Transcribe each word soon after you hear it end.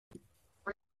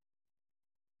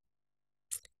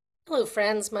Hello,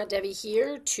 friends. Matt Devi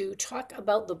here to talk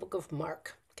about the book of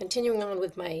Mark. Continuing on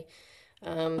with my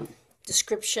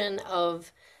description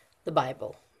of the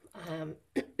Bible. Um,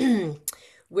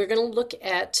 we're going to look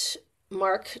at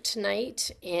Mark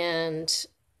tonight, and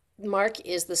Mark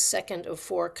is the second of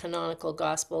four canonical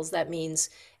Gospels. That means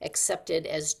accepted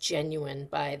as genuine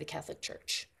by the Catholic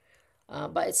Church.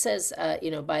 But it says,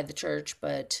 by the Church,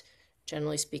 but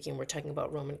generally speaking, we're talking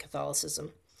about Roman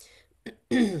Catholicism.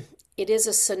 It is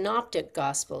a synoptic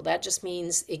gospel. That just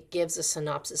means it gives a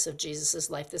synopsis of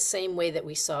Jesus' life, the same way that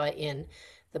we saw in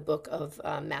the book of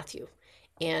Matthew,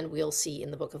 and we'll see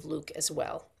in the book of Luke as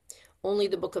well. Only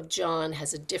the book of John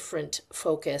has a different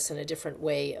focus and a different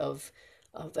way of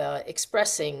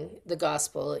expressing the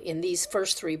gospel. In these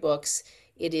first three books,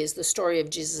 it is the story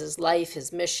of Jesus' life,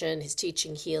 his mission, his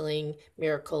teaching, healing,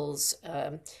 miracles,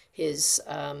 his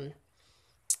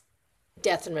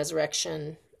death and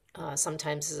resurrection,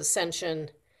 sometimes his ascension.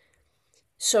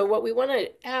 So what we want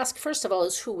to ask, first of all,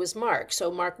 is who was Mark?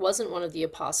 So Mark wasn't one of the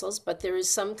apostles, but there is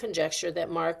some conjecture that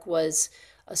Mark was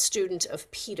a student of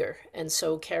Peter, and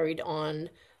so carried on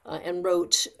and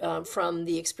wrote from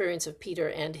the experience of Peter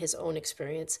and his own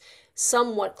experience,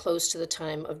 somewhat close to the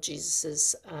time of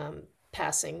Jesus's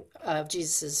passing, of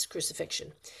Jesus's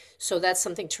crucifixion. So that's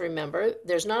something to remember.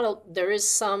 There is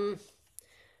some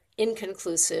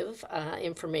inconclusive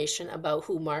information about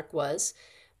who Mark was.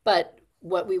 But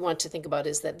what we want to think about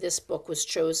is that this book was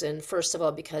chosen, first of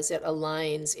all, because it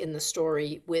aligns in the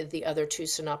story with the other two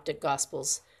synoptic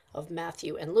gospels of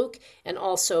Matthew and Luke, and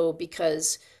also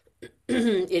because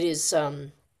it is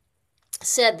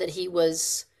said that he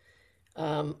was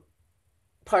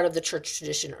part of the church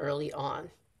tradition early on.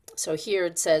 So here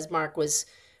it says Mark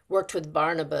worked with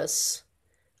Barnabas.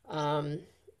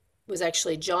 Was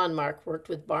actually John Mark worked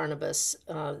with Barnabas,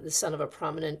 the son of a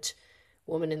prominent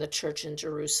woman in the church in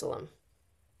Jerusalem.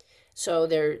 So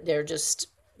they're just,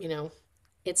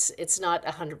 it's not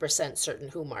 100% certain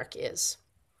who Mark is.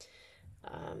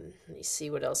 Let me see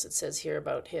what else it says here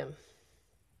about him.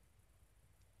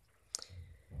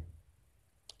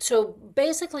 So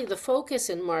basically the focus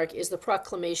in Mark is the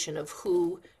proclamation of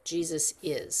who Jesus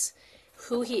is,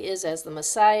 who he is as the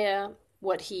Messiah,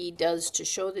 what he does to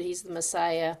show that he's the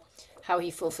Messiah, how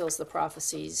he fulfills the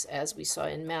prophecies as we saw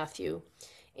in Matthew.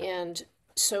 And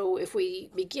so if we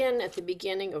begin at the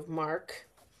beginning of Mark,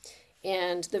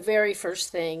 and the very first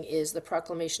thing is the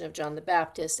proclamation of John the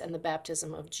Baptist and the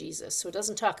baptism of Jesus. So it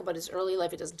doesn't talk about his early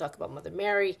life, it doesn't talk about Mother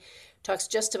Mary, it talks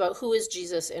just about who is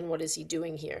Jesus and what is he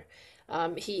doing here.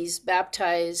 He's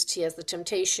baptized, he has the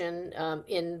temptation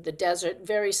in the desert,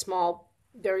 very small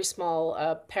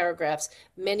paragraphs,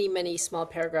 many small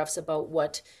paragraphs about who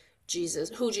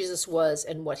Jesus was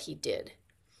and what he did.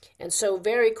 And so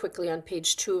very quickly on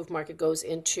page 2 of Mark, it goes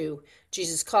into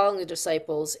Jesus calling the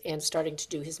disciples and starting to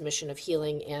do his mission of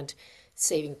healing and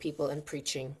saving people and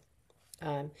preaching.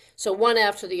 So one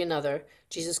after the other,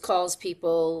 Jesus calls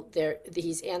people.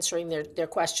 He's answering their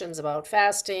questions about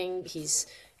fasting. He's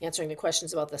answering the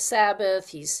questions about the Sabbath.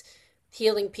 He's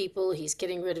healing people. He's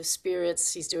getting rid of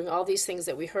spirits. He's doing all these things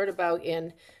that we heard about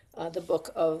in the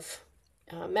book of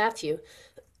Matthew.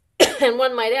 And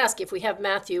one might ask, if we have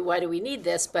Matthew, why do we need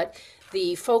this? But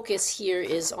the focus here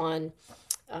is on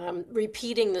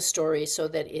repeating the story so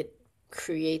that it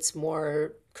creates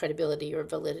more credibility or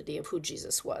validity of who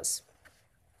Jesus was.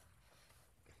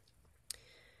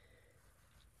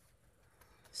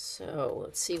 So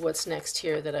let's see what's next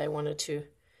here that I wanted to.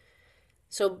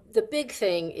 So the big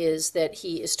thing is that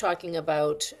he is talking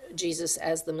about Jesus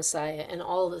as the Messiah and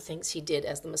all the things he did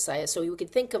as the Messiah. So you could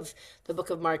think of the book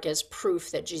of Mark as proof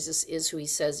that Jesus is who he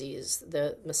says he is,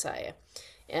 the Messiah.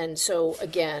 And so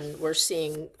again, we're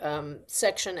seeing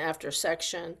section after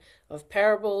section of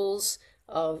parables,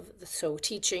 of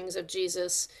teachings of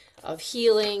Jesus, of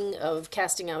healing, of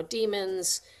casting out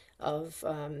demons, of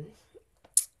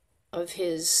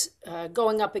his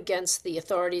going up against the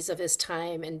authorities of his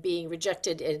time and being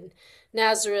rejected in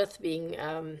Nazareth, being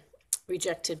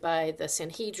rejected by the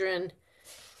Sanhedrin,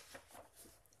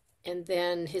 and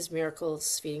then his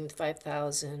miracles, feeding the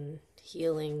 5,000,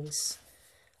 healings,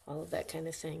 all of that kind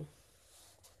of thing.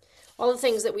 All the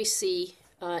things that we see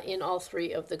in all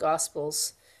three of the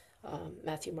Gospels,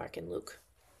 Matthew, Mark, and Luke.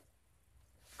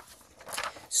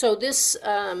 So this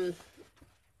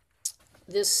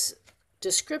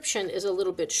description is a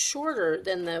little bit shorter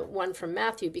than the one from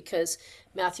Matthew because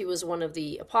Matthew was one of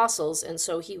the apostles, and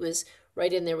so he was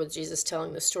right in there with Jesus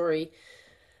telling the story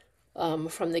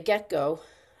from the get-go.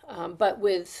 But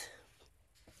with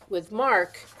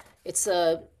Mark, it's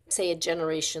say a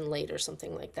generation later,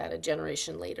 something like that, a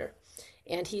generation later.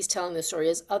 and he's telling the story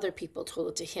as other people told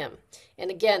it to him. And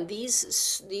again,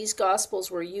 these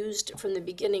gospels were used from the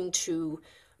beginning to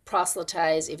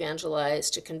proselytize, evangelize,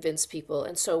 to convince people.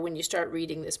 And so when you start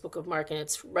reading this book of Mark, and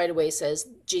it's right away says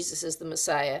Jesus is the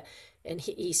Messiah, and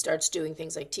he starts doing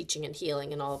things like teaching and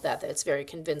healing and all of that, it's very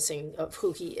convincing of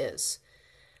who he is.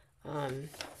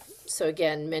 So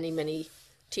again, many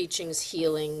teachings,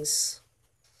 healings.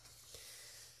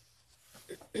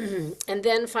 And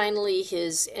then finally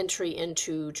his entry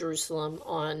into Jerusalem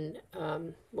on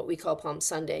what we call Palm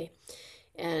Sunday.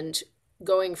 And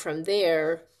going from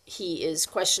there, he is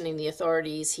questioning the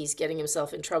authorities. He's getting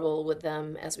himself in trouble with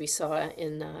them, as we saw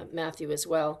in Matthew as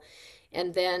well.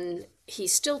 And then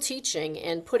he's still teaching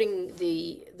and putting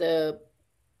the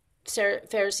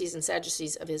Pharisees and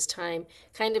Sadducees of his time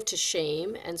kind of to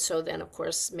shame, and so then, of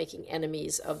course, making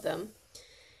enemies of them.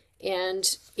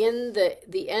 And in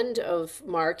the end of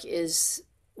Mark is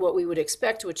what we would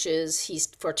expect, which is he's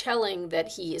foretelling that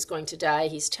he is going to die.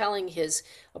 He's telling his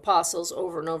apostles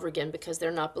over and over again, because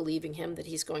they're not believing him, that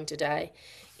he's going to die.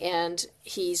 And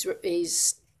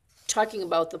he's talking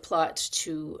about the plot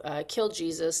to kill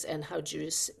Jesus and how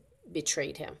Judas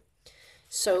betrayed him.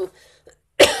 So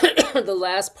the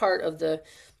last part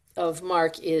of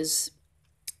Mark is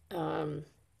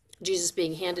Jesus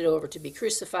being handed over to be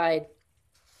crucified,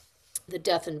 the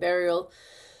death and burial,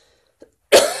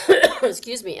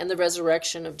 excuse me, and the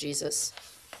resurrection of Jesus.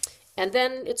 And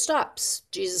then it stops.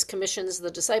 Jesus commissions the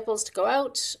disciples to go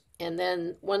out, and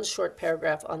then one short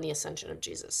paragraph on the ascension of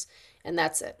Jesus. And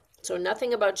that's it. So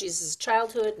nothing about Jesus'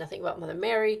 childhood, nothing about Mother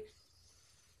Mary,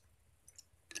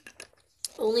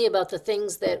 only about the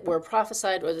things that were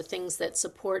prophesied or the things that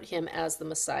support him as the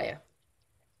Messiah.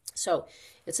 So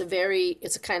it's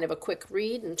a kind of a quick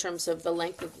read in terms of the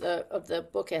length of the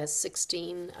book. It has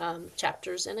 16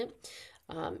 chapters in it,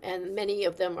 and many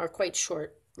of them are quite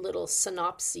short little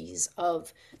synopses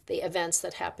of the events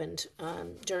that happened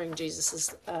during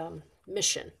Jesus's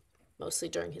mission, mostly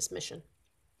during his mission.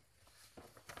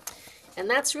 And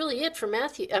that's really it for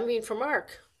for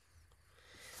Mark,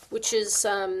 which is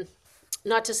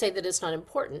not to say that it's not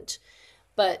important,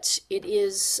 but it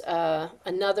is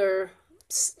another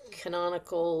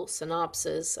canonical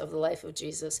synopsis of the life of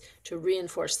Jesus to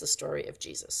reinforce the story of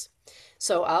Jesus.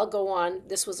 So I'll go on.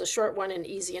 This was a short one and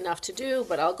easy enough to do,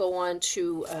 but I'll go on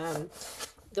to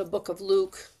the book of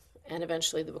Luke and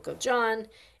eventually the book of John,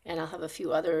 and I'll have a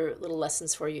few other little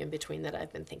lessons for you in between that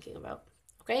I've been thinking about.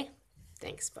 Okay?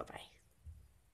 Thanks. Bye-bye.